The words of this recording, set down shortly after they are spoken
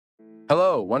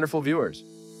Hello, wonderful viewers.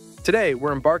 Today,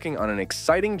 we're embarking on an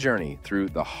exciting journey through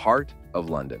the heart of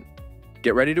London.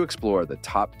 Get ready to explore the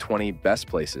top 20 best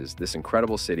places this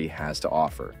incredible city has to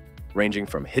offer, ranging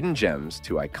from hidden gems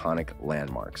to iconic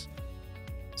landmarks.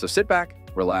 So sit back,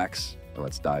 relax, and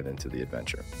let's dive into the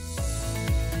adventure.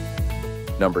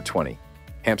 Number 20,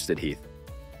 Hampstead Heath.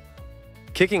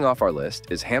 Kicking off our list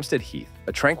is Hampstead Heath,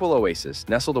 a tranquil oasis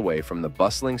nestled away from the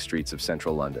bustling streets of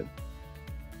central London.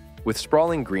 With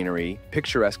sprawling greenery,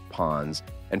 picturesque ponds,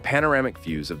 and panoramic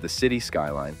views of the city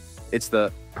skyline, it's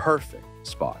the perfect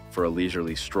spot for a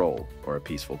leisurely stroll or a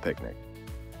peaceful picnic.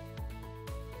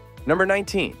 Number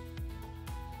 19,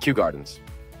 Kew Gardens.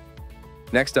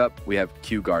 Next up, we have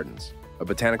Kew Gardens, a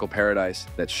botanical paradise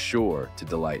that's sure to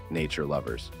delight nature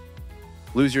lovers.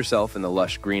 Lose yourself in the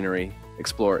lush greenery,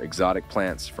 explore exotic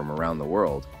plants from around the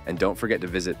world, and don't forget to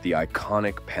visit the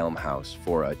iconic Palm House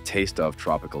for a taste of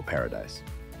tropical paradise.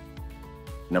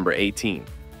 Number 18,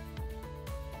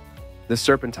 the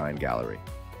Serpentine Gallery.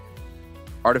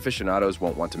 Art aficionados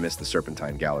won't want to miss the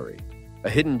Serpentine Gallery, a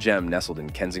hidden gem nestled in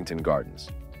Kensington Gardens.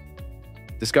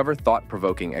 Discover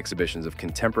thought-provoking exhibitions of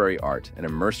contemporary art and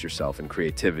immerse yourself in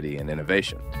creativity and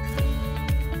innovation.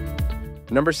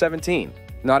 Number 17,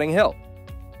 Notting Hill.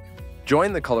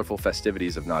 Join the colorful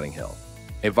festivities of Notting Hill,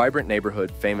 a vibrant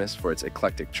neighborhood famous for its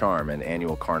eclectic charm and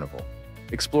annual carnival.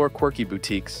 Explore quirky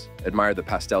boutiques, admire the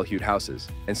pastel-hued houses,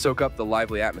 and soak up the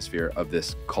lively atmosphere of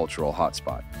this cultural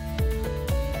hotspot.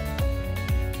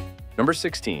 Number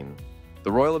 16,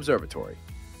 the Royal Observatory.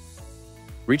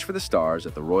 Reach for the stars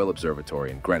at the Royal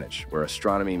Observatory in Greenwich, where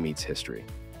astronomy meets history.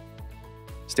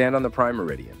 Stand on the Prime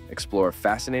Meridian, explore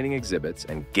fascinating exhibits,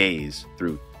 and gaze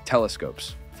through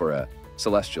telescopes for a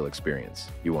celestial experience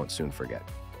you won't soon forget.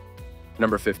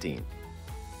 Number 15,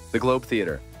 the Globe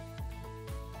Theatre.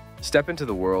 Step into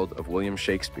the world of William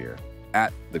Shakespeare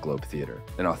at the Globe Theatre,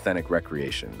 an authentic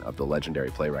recreation of the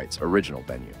legendary playwright's original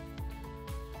venue.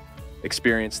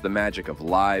 Experience the magic of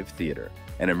live theater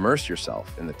and immerse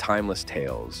yourself in the timeless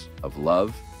tales of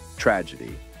love,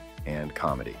 tragedy, and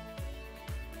comedy.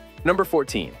 Number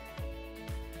 14,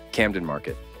 Camden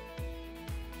Market.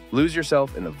 Lose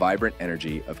yourself in the vibrant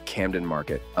energy of Camden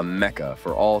Market, a mecca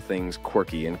for all things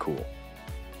quirky and cool.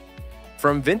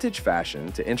 From vintage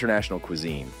fashion to international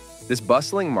cuisine, this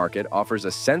bustling market offers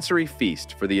a sensory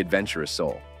feast for the adventurous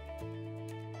soul.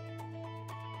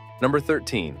 Number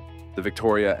 13, the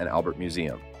Victoria and Albert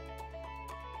Museum.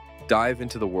 Dive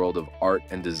into the world of art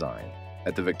and design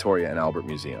at the Victoria and Albert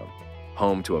Museum,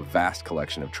 home to a vast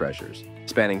collection of treasures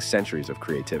spanning centuries of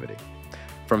creativity.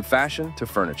 From fashion to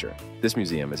furniture, this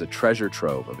museum is a treasure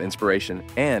trove of inspiration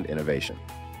and innovation.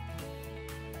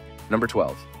 Number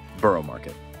 12, Borough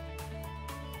Market.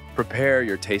 Prepare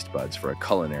your taste buds for a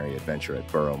culinary adventure at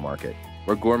Borough Market,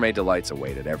 where gourmet delights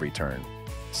await at every turn.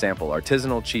 Sample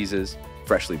artisanal cheeses,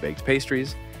 freshly baked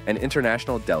pastries, and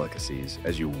international delicacies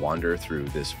as you wander through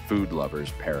this food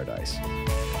lover's paradise.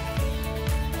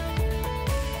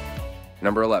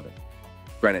 Number 11,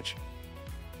 Greenwich.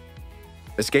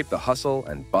 Escape the hustle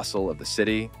and bustle of the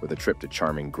city with a trip to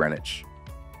charming Greenwich,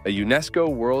 a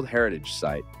UNESCO World Heritage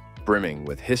Site brimming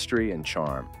with history and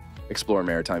charm. Explore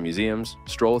maritime museums,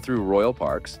 stroll through royal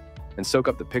parks, and soak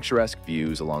up the picturesque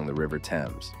views along the River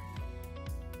Thames.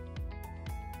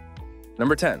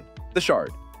 Number 10, the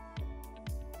Shard.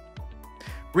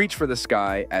 Reach for the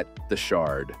sky at the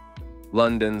Shard,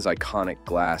 London's iconic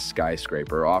glass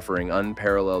skyscraper offering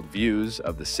unparalleled views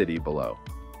of the city below.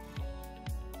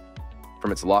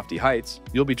 From its lofty heights,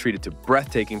 you'll be treated to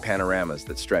breathtaking panoramas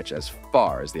that stretch as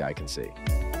far as the eye can see.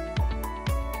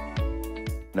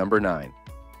 Number 9,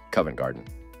 Covent Garden.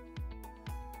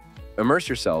 Immerse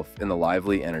yourself in the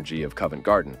lively energy of Covent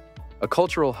Garden, a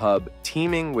cultural hub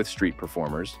teeming with street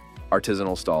performers,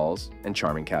 artisanal stalls, and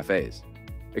charming cafes.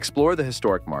 Explore the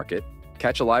historic market,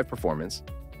 catch a live performance,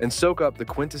 and soak up the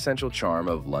quintessential charm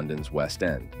of London's West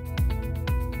End.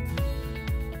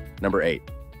 Number 8,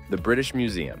 the British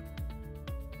Museum.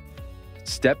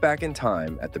 Step back in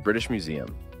time at the British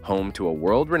Museum, home to a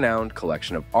world-renowned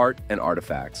collection of art and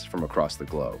artifacts from across the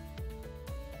globe.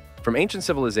 From ancient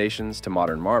civilizations to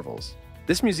modern marvels,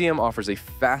 this museum offers a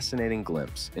fascinating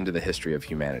glimpse into the history of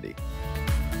humanity.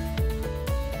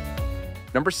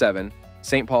 Number 7,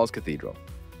 St. Paul's Cathedral.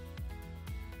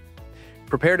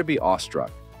 Prepare to be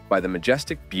awestruck by the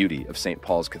majestic beauty of St.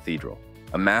 Paul's Cathedral,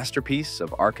 a masterpiece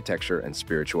of architecture and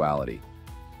spirituality.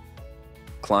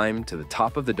 Climb to the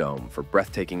top of the dome for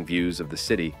breathtaking views of the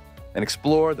city and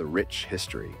explore the rich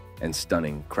history and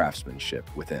stunning craftsmanship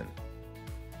within.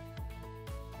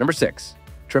 Number 6,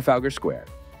 Trafalgar Square.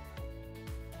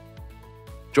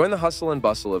 Join the hustle and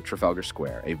bustle of Trafalgar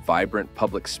Square, a vibrant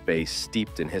public space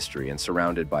steeped in history and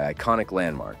surrounded by iconic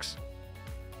landmarks.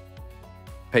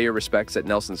 Pay your respects at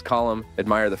Nelson's Column,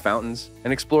 admire the fountains,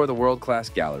 and explore the world-class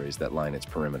galleries that line its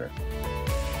perimeter.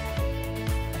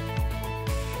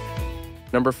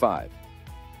 Number 5.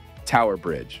 Tower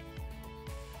Bridge.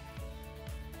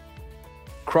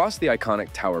 Cross the iconic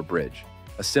Tower Bridge,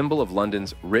 a symbol of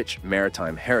London's rich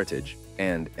maritime heritage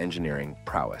and engineering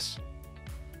prowess.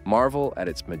 Marvel at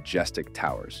its majestic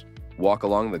towers, walk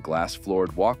along the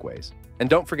glass-floored walkways, and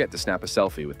don't forget to snap a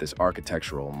selfie with this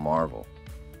architectural marvel.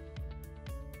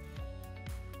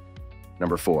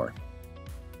 Number 4.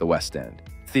 The West End,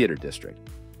 Theatre District.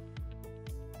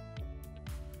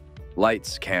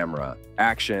 Lights, camera,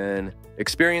 action.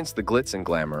 Experience the glitz and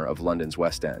glamour of London's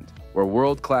West End, where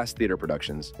world-class theatre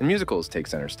productions and musicals take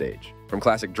center stage. From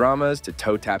classic dramas to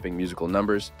toe-tapping musical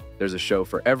numbers, there's a show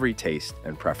for every taste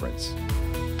and preference.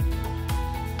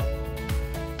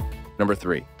 Number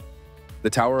 3. The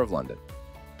Tower of London.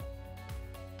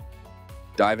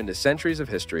 Dive into centuries of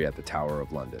history at the Tower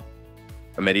of London,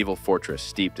 a medieval fortress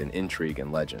steeped in intrigue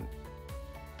and legend.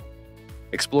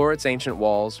 Explore its ancient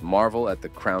walls, marvel at the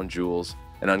crown jewels,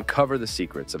 and uncover the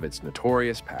secrets of its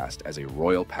notorious past as a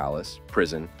royal palace,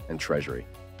 prison, and treasury.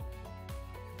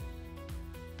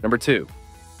 Number 2.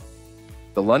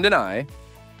 The London Eye.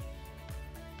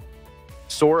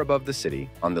 Soar above the city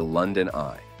on the London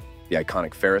Eye, the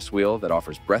iconic Ferris wheel that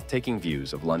offers breathtaking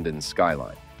views of London's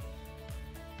skyline.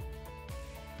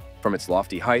 From its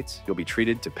lofty heights, you'll be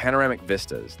treated to panoramic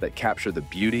vistas that capture the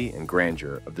beauty and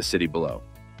grandeur of the city below.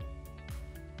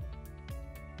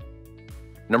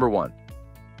 Number 1.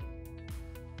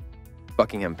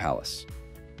 Buckingham Palace.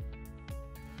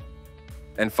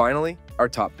 And finally, our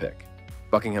top pick,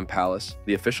 Buckingham Palace,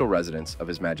 the official residence of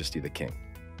His Majesty the King.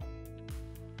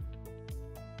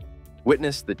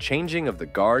 Witness the changing of the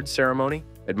guard ceremony,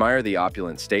 admire the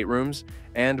opulent staterooms,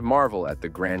 and marvel at the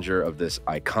grandeur of this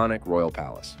iconic royal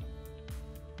palace.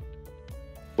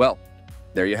 Well,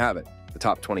 there you have it, the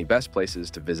top 20 best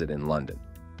places to visit in London.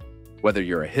 Whether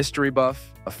you're a history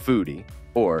buff, a foodie,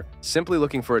 or simply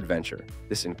looking for adventure,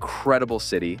 this incredible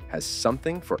city has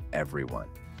something for everyone.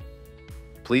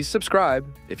 Please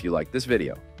subscribe if you like this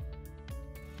video.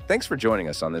 Thanks for joining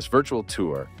us on this virtual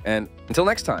tour, and until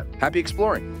next time, happy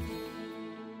exploring!